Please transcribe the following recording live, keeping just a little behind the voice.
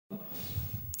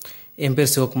என்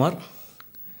பேர் சிவகுமார்.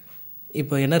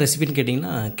 இப்போ என்ன ரெசிபின்னு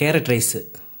கேட்டிங்கன்னா கேரட் ரைஸு.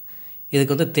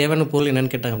 இதுக்கு வந்து தேவையான பொருள்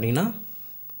என்னென்னு கேட்டாங்க அப்படின்னா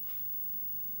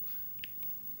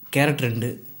கேரட் 2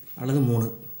 அல்லது 3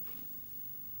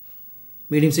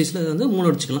 மீடியம் சைஸில் வந்து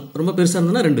 3 வச்சுக்கலாம். ரொம்ப பெருசாக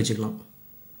இருந்ததுன்னா 2 வச்சுக்கலாம்.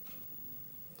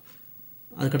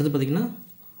 அதுக்கடுத்து பார்த்திங்கன்னா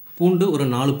பூண்டு ஒரு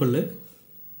 4 பல்,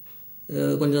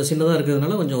 கொஞ்சம் சின்னதாக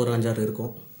இருக்கிறதுனால கொஞ்சம் ஒரு 5-6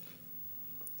 இருக்கும்.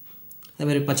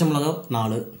 அதேமாதிரி பச்சை மிளகா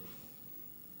 4,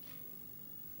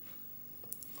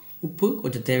 உப்பு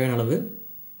கொஞ்சம் தேவையான அளவு,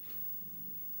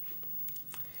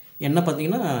 எண்ணெய்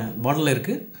பார்த்திங்கன்னா பாட்டிலில்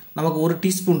இருக்குது, நமக்கு 1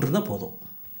 டீஸ்பூன் இருந்தால் போதும்.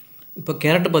 இப்போ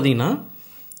கேரட்டை பார்த்திங்கன்னா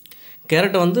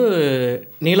கேரட்டை வந்து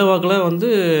நீளவாக்கில் வந்து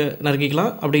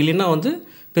நறுக்கிக்கலாம், அப்படி இல்லைன்னா வந்து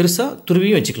பெருசாக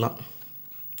துருவியும் வச்சுக்கலாம்.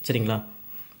 சரிங்களா?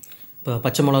 இப்போ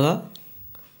பச்சை மிளகா,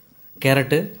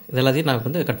 கேரட்டு இதெல்லாத்தையும் நான்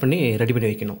வந்து கட் பண்ணி ரெடி பண்ணி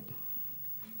வைக்கணும்.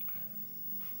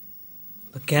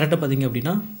 இப்போ கேரட்டை பார்த்திங்க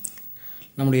அப்படின்னா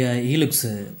நம்முடைய ஹீலுக்ஸ்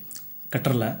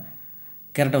கட்டரில்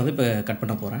கேரட்டை வந்து இப்போ கட்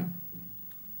பண்ண போகிறேன்.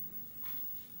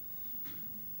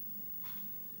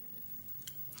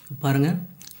 பாருங்கள்,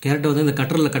 கேரட்டை வந்து இந்த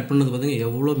கட்டரில் கட் பண்ணது பார்த்திங்க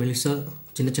எவ்வளோ மெலிசாக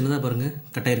சின்ன சின்னதாக பாருங்கள்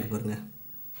கட்டாயிருக்கு பாருங்கள்.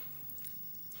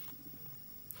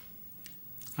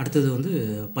 அடுத்தது வந்து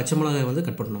பச்சை மிளகாய் வந்து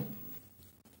கட் பண்ணணும்.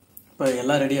 இப்போ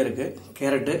எல்லாம் ரெடியாக இருக்குது.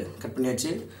 கேரட்டு கட்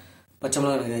பண்ணியாச்சு, பச்சை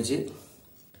மிளகாய் ரெடியாச்சு,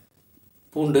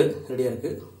 பூண்டு ரெடியாக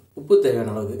இருக்குது, உப்பு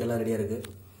தேவையான அளவுக்கு எல்லாம் ரெடியாக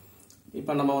இருக்குது.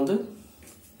 இப்போ நம்ம வந்து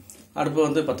அடுப்பை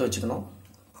வந்து பற்ற வச்சுக்கணும்.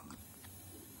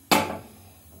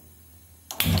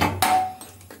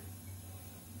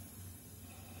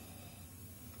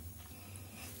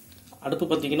 அடுப்பு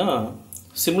பார்த்திங்கன்னா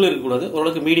சிம்மில் இருக்கக்கூடாது,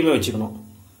 ஓரளவுக்கு மீடியமாக வச்சுக்கணும்.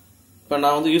 இப்போ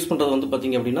நான் வந்து யூஸ் பண்ணுறது வந்து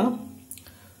பார்த்திங்க அப்படின்னா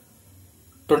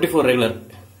 24 ரெகுலர்.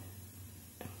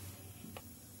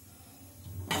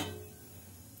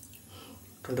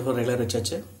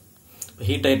 வச்சாச்சு. இப்போ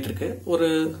ஹீட் ஆகிட்டு இருக்கு. ஒரு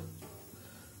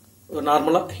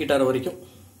நார்மலாக ஹீட் ஆகிற வரைக்கும்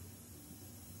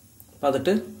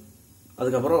பார்த்துட்டு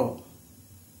அதுக்கப்புறம்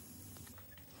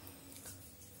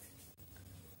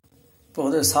இப்போ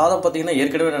வந்து சாதம் பார்த்திங்கன்னா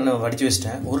ஏற்கனவே நான் வடித்து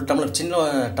வச்சிட்டேன். 1 டம்ளர், சின்ன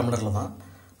டம்ளரில் தான்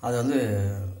அது வந்து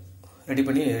ரெடி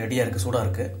பண்ணி ரெடியாக இருக்குது, சூடாக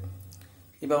இருக்குது.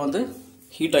 இப்போ வந்து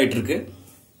ஹீட் ஆகிட்டுருக்கு,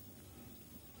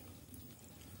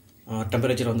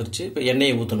 டெம்பரேச்சர் வந்துருச்சு. இப்போ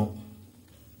எண்ணெயை ஊற்றணும்.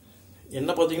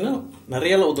 எண்ணெய் பார்த்திங்கன்னா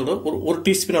நிறையாலாம் ஊற்றணும், ஒரு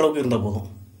டீஸ்பூன் அளவுக்கு இருந்தால் போதும்.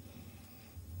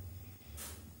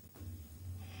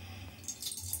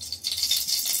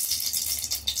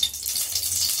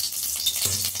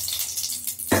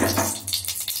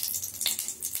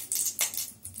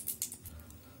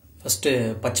 ஃபஸ்ட்டு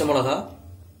பச்சை மிளகா,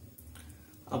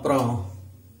 அப்புறம்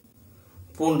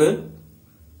பூண்டு,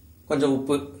 கொஞ்சம்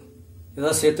உப்பு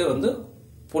இதெல்லாம் சேர்த்து வந்து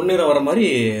பொன்னிறம் வர மாதிரி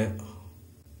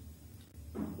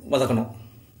வதக்கணும்.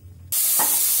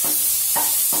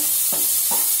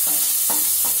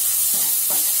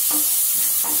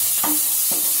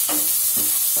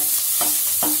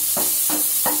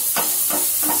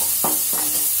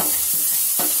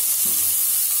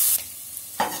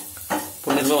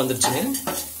 பொன்னிறமாக வந்துருச்சுங்க.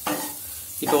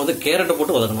 இப்போ வந்து கேரட்டை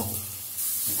போட்டு வதக்கணும்.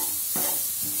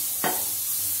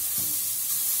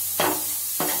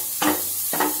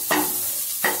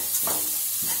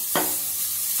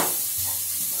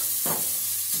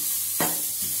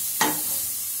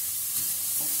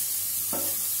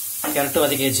 கேரட்டு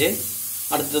வதக்கியாச்சு.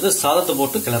 அடுத்தது சாதத்தை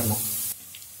போட்டு கிளறணும்.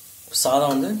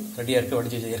 சாதம் வந்து ரெடியாக இருக்குது,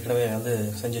 வடிச்சு வச்சு ஏற்கனவே வந்து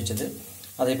செஞ்சு வச்சது.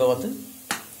 அதை இப்போ வந்து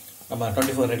நம்ம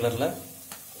 24 ரெகுலரில்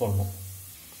போடணும்.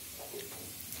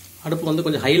 அடுப்பு வந்து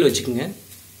கொஞ்சம் ஹையில் வச்சுக்கோங்க,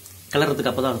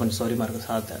 கிளறதுக்கு அப்போ தான் கொஞ்சம் சௌரியமாக இருக்குது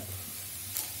சாதத்தை.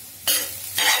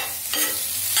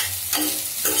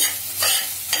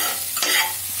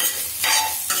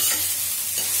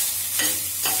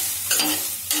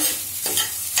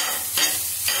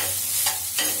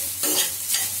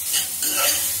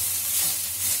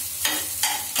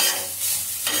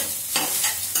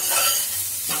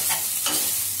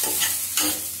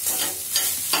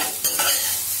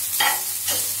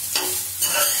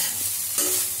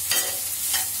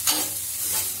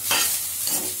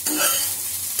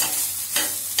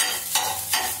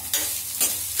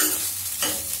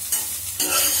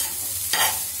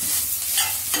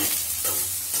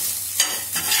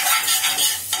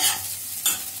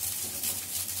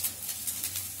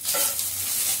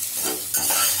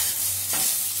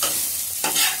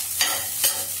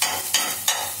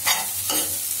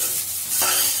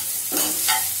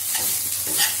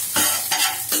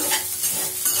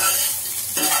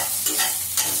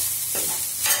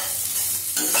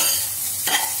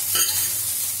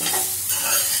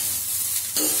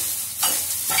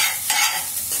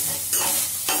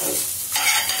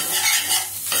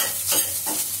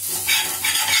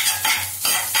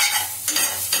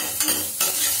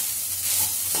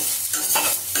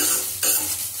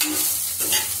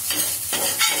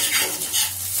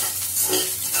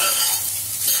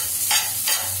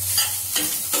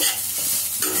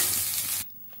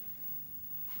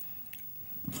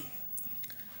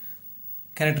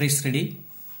 Carrot rice ready.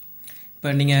 இப்போ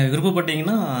நீங்கள்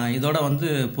விருப்பப்பட்டீங்கன்னா இதோட வந்து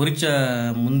பொரிச்ச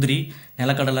முந்திரி,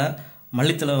 நிலக்கடலை,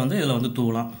 மல்லித்தலை வந்து இதில் வந்து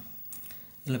தூவலாம்.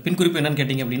 இதில் பின்குறிப்பு என்னென்னு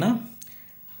கேட்டிங்க அப்படின்னா,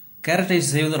 கேரட்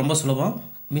ரைஸ் செய்வது ரொம்ப சுலபம்.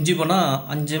 மிஞ்சி போனால்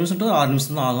 5 நிமிஷம் டு 6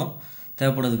 நிமிஷம் தான் ஆகும்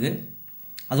தேவைப்படுறதுக்கு.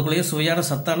 அதுக்குள்ளேயே சுவையான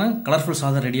சத்தான கலர்ஃபுல்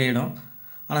சாதம் ரெடி ஆகிடும்.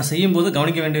 ஆனால் செய்யும்போது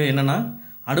கவனிக்க வேண்டியது என்னென்னா,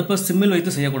 அடுப்பை சிம்மில்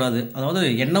வைத்து செய்யக்கூடாது. அதாவது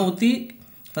எண்ணெய் ஊற்றி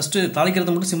ஃபஸ்ட்டு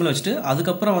தாளிக்கிறது மட்டும் சிம்மில் வச்சுட்டு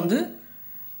அதுக்கப்புறம் வந்து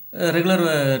ரெகுலர்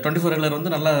 24 ரெகுலர்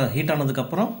வந்து நல்லா ஹீட்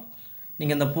ஆனதுக்கப்புறம்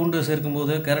நீங்கள் இந்த பூண்டு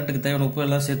சேர்க்கும்போது கேரட்டுக்கு தேவையான உப்பு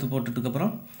எல்லாம் சேர்த்து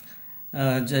போட்டுட்டுக்கப்புறம்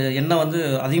எண்ணெய் வந்து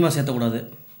அதிகமாக சேர்த்தக்கூடாது.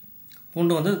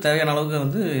 பூண்டு வந்து தேவையான அளவுக்கு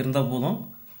வந்து இருந்தால் போதும்.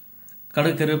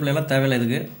 கடுகு, கருவேப்பிலை எல்லாம் தேவையில்லை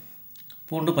இதுக்கு.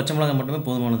 பூண்டு, பச்சை மிளகாய் மட்டுமே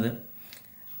போதுமானது.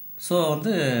 ஸோ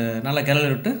வந்து நல்லா கிளறி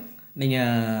விட்டு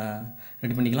நீங்கள்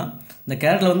ரெடி பண்ணிக்கலாம். இந்த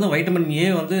கேரட்டில் வந்து வைட்டமின் ஏ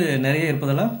வந்து நிறைய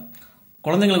இருப்பதால்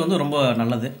குழந்தைங்களுக்கு வந்து ரொம்ப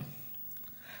நல்லது.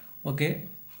 Okay,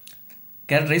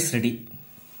 carrot rice ready.